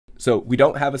So we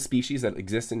don't have a species that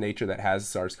exists in nature that has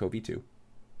SARS-CoV-2.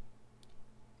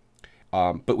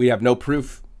 But we have no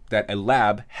proof that a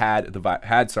lab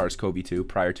had SARS-CoV-2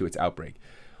 prior to its outbreak.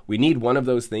 We need one of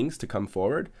those things to come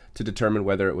forward to determine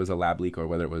whether it was a lab leak or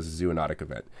whether it was a zoonotic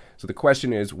event. So the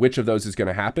question is, which of those is going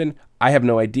to happen? I have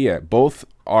no idea. Both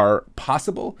are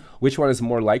possible. Which one is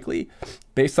more likely?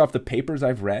 Based off the papers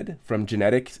I've read from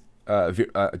genetic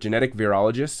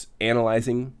virologists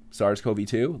analyzing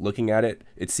SARS-CoV-2, looking at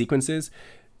its sequences,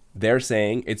 they're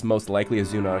saying it's most likely a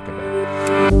zoonotic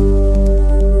event.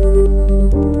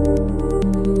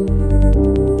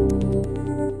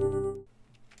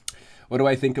 What do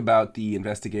I think about the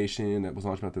investigation that was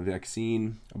launched about the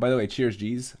vaccine? Oh, by the way, cheers,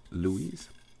 G's, Louise.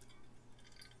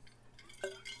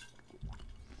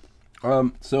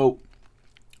 So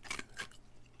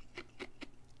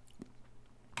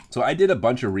I did a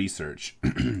bunch of research,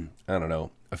 I don't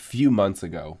know, a few months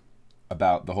ago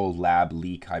about the whole lab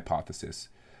leak hypothesis.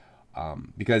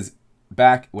 Because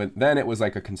back then it was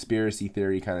like a conspiracy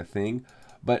theory kind of thing.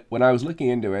 But when I was looking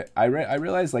into it, I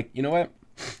realized, like, you know what?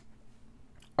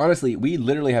 Honestly, we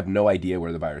literally have no idea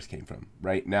where the virus came from.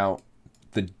 Right now,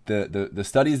 the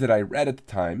studies that I read at the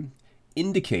time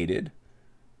indicated,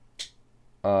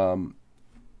 on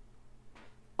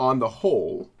the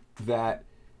whole, that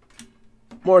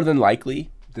more than likely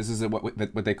this is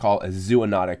what they call a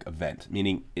zoonotic event,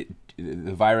 meaning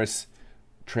the virus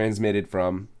transmitted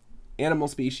from animal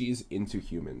species into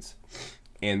humans,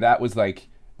 and that was like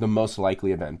the most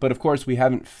likely event. But of course, we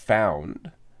haven't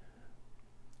found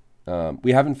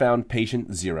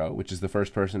patient 0, which is the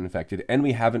first person infected, and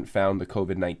we haven't found the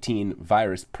COVID-19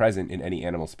 virus present in any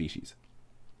animal species.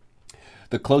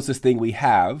 The closest thing we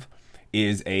have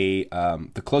is the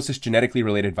closest genetically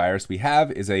related virus we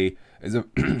have is a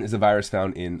virus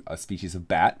found in a species of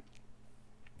bat.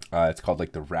 It's called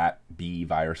like the rat B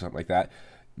virus, something like that.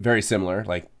 Very similar,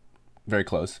 like very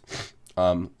close.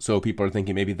 So people are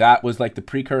thinking maybe that was like the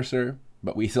precursor,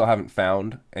 but we still haven't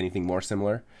found anything more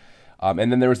similar.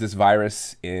 And then there was this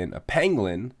virus in a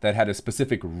pangolin that had a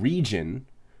specific region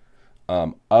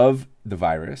of the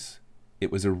virus.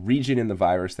 It was a region in the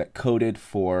virus that coded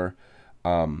for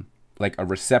like a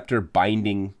receptor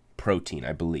binding protein,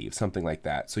 I believe, something like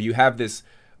that. So you have this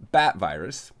bat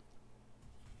virus.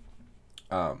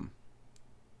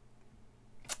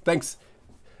 Thanks,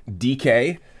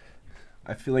 DK.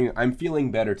 I'm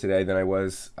feeling better today than I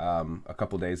was a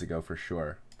couple days ago for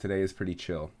sure. Today is pretty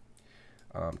chill.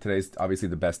 Today's obviously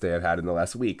the best day I've had in the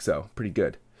last week, so pretty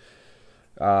good.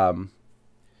 So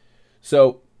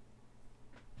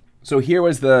here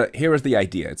was the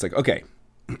idea. It's like, okay,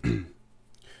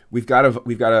 we've got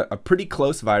a pretty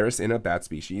close virus in a bat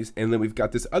species, and then we've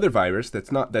got this other virus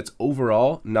that's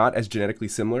overall not as genetically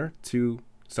similar to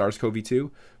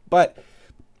SARS-CoV-2, but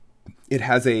it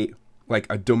has a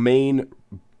domain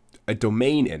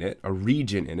in it, a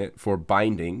region in it for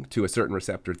binding to a certain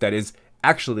receptor that is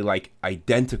actually like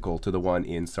identical to the one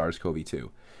in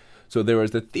SARS-CoV-2. So there was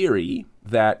the theory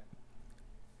that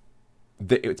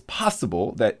it's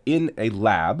possible that in a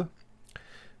lab,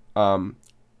 there's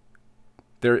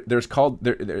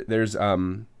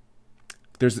a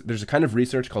kind of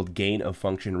research called gain of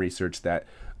function research that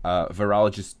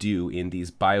virologists do in these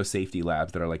biosafety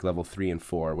labs that are like level 3 and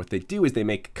 4. What they do is they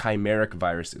make chimeric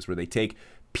viruses, where they take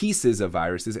pieces of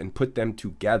viruses and put them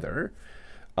together,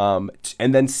 and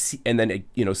then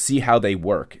see how they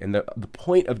work. And the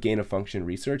point of gain of function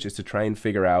research is to try and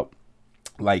figure out,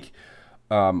 like,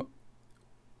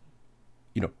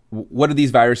 what are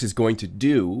these viruses going to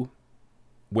do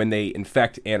when they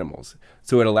infect animals?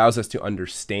 So it allows us to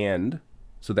understand,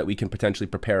 so that we can potentially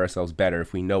prepare ourselves better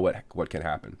if we know what can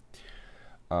happen.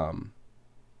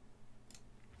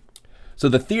 So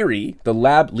the theory, the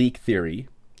lab leak theory,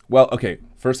 well, okay,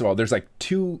 first of all, there's like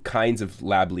two kinds of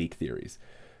lab leak theories.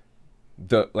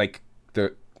 The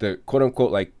quote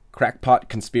unquote like crackpot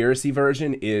conspiracy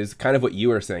version is kind of what you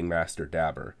were saying, Master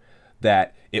Dabber,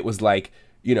 that it was like,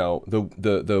 the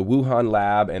Wuhan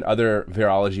lab and other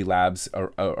virology labs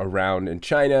around in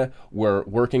China were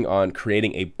working on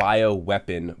creating a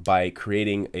bioweapon by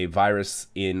creating a virus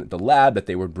in the lab that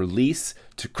they would release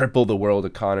to cripple the world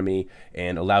economy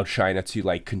and allow China to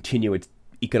like continue its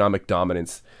economic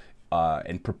dominance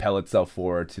and propel itself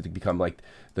forward to become like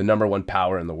the #1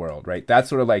 power in the world, right? That's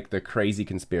sort of like the crazy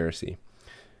conspiracy.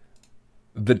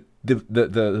 The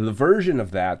version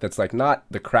of that's like not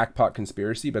the crackpot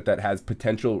conspiracy, but that has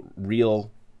potential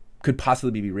could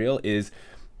possibly be real, is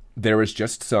there was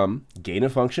just some gain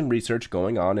of function research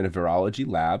going on in a virology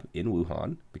lab in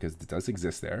Wuhan, because it does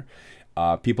exist there.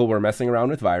 People were messing around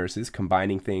with viruses,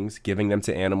 combining things, giving them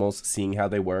to animals, seeing how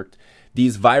they worked.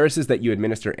 These viruses that you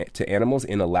administer to animals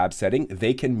in a lab setting,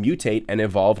 they can mutate and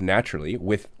evolve naturally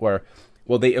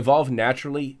they evolve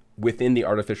naturally within the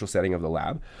artificial setting of the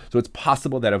lab. So it's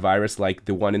possible that a virus like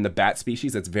the one in the bat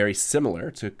species that's very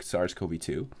similar to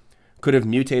SARS-CoV-2 could have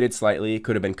mutated slightly,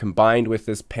 could have been combined with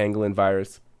this pangolin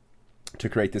virus to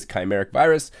create this chimeric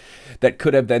virus that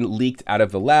could have then leaked out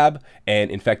of the lab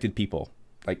and infected people.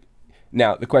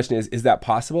 Now, the question is that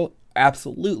possible?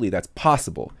 Absolutely, that's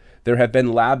possible. There have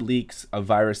been lab leaks of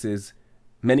viruses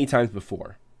many times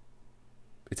before.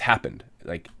 It's happened.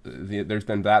 There's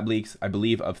been lab leaks, I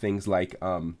believe, of things like,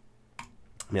 I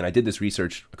did this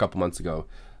research a couple months ago.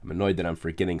 I'm annoyed that I'm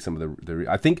forgetting some of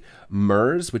I think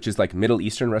MERS, which is like Middle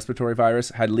Eastern respiratory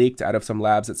virus, had leaked out of some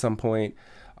labs at some point.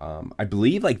 I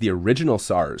believe the original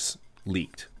SARS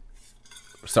leaked.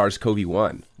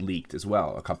 SARS-CoV-1 leaked as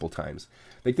well a couple times.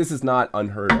 This is not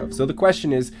unheard of. So the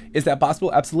question is that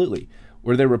possible? Absolutely.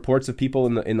 Were there reports of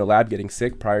people in the lab getting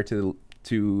sick prior to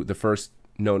the first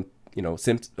known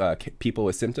people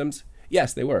with symptoms?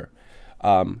 Yes, they were.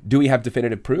 Do we have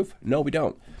definitive proof? No, we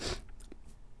don't.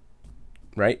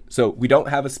 Right? So we don't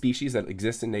have a species that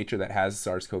exists in nature that has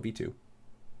SARS-CoV-2.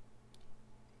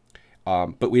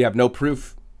 But we have no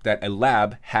proof that a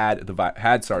lab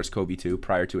had SARS-CoV-2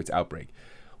 prior to its outbreak.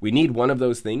 We need one of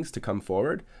those things to come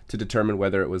forward to determine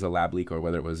whether it was a lab leak or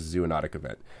whether it was a zoonotic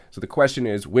event. So the question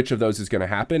is, which of those is going to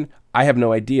happen? I have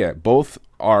no idea. Both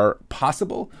are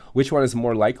possible. Which one is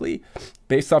more likely?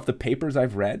 Based off the papers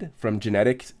I've read from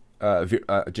genetic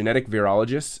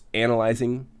virologists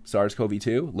analyzing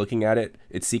SARS-CoV-2, looking at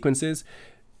its sequences,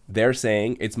 they're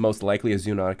saying it's most likely a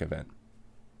zoonotic event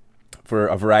for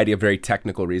a variety of very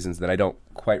technical reasons that I don't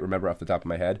quite remember off the top of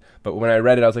my head. But when I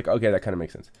read it, I was like, okay, that kind of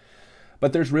makes sense.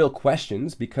 But there's real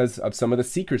questions because of some of the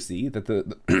secrecy that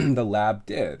the lab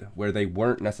did, where they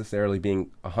weren't necessarily being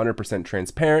 100%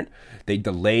 transparent. They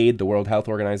delayed the World Health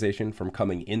Organization from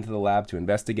coming into the lab to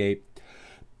investigate.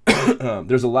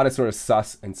 There's a lot of sort of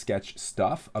sus and sketch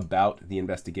stuff about the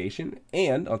investigation.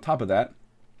 And on top of that,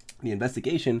 the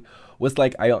investigation was I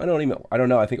don't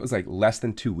know, I think it was less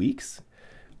than 2 weeks.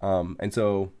 And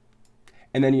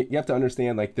then you have to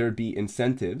understand, there'd be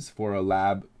incentives for a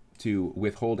lab to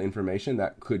withhold information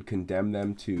that could condemn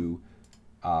them to,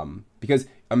 because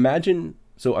imagine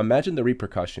the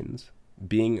repercussions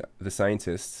being the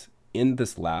scientists in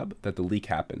this lab that the leak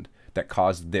happened that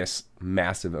caused this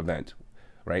massive event,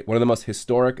 right? One of the most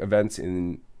historic events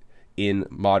in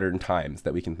modern times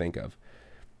that we can think of.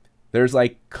 There's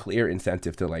clear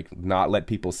incentive to not let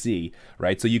people see,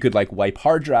 right? So you could wipe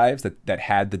hard drives that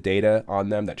had the data on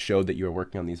them that showed that you were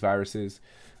working on these viruses.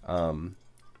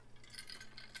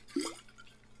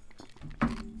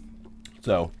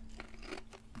 So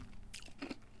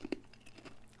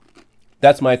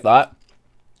that's my thought.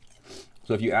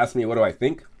 So if you ask me, what do I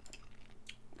think?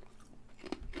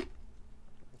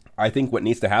 I think what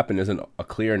needs to happen is a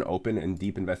clear and open and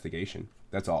deep investigation.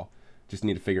 That's all. Just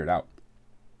need to figure it out.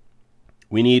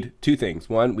 We need two things.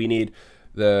 One, we need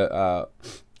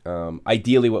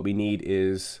ideally what we need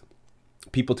is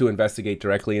people to investigate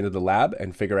directly into the lab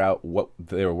and figure out what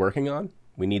they were working on.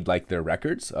 We need their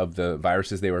records of the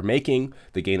viruses they were making,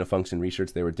 the gain of function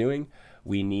research they were doing.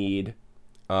 We need,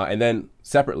 and then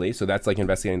separately, so that's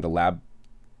investigating the lab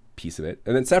piece of it.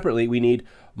 And then separately, we need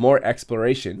more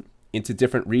exploration into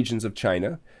different regions of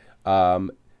China,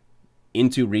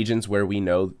 into regions where we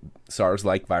know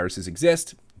SARS-like viruses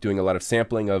exist, doing a lot of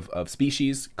sampling of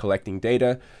species, collecting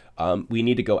data. We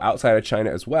need to go outside of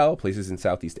China as well, places in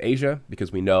Southeast Asia,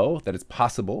 because we know that it's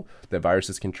possible that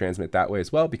viruses can transmit that way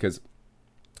as well, because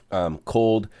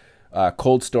cold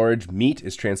storage meat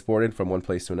is transported from one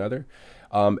place to another.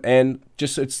 And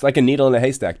just, it's like a needle in a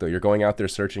haystack, though. You're going out there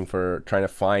searching trying to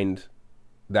find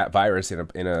that virus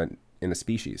in a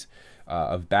species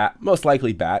of bat, most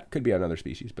likely bat, could be another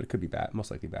species, but it could be bat,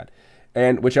 most likely bat.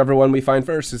 And whichever one we find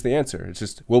first is the answer. It's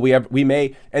just, we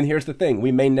may, and here's the thing,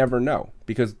 we may never know,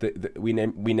 because we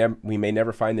may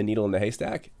never find the needle in the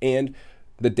haystack, and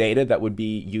the data that would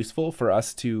be useful for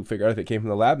us to figure out if it came from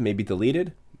the lab may be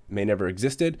deleted, may never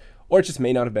existed, or it just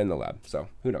may not have been in the lab. So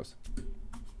who knows?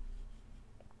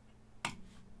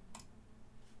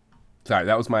 Sorry,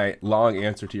 that was my long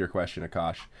answer to your question,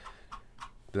 Akash.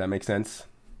 Does that make sense?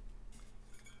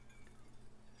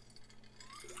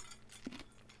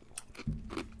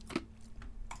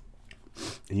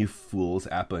 And you fools,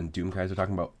 Appa and Doom guys are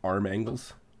talking about arm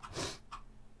angles.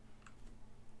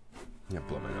 I'm gonna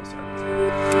blow my nose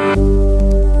out.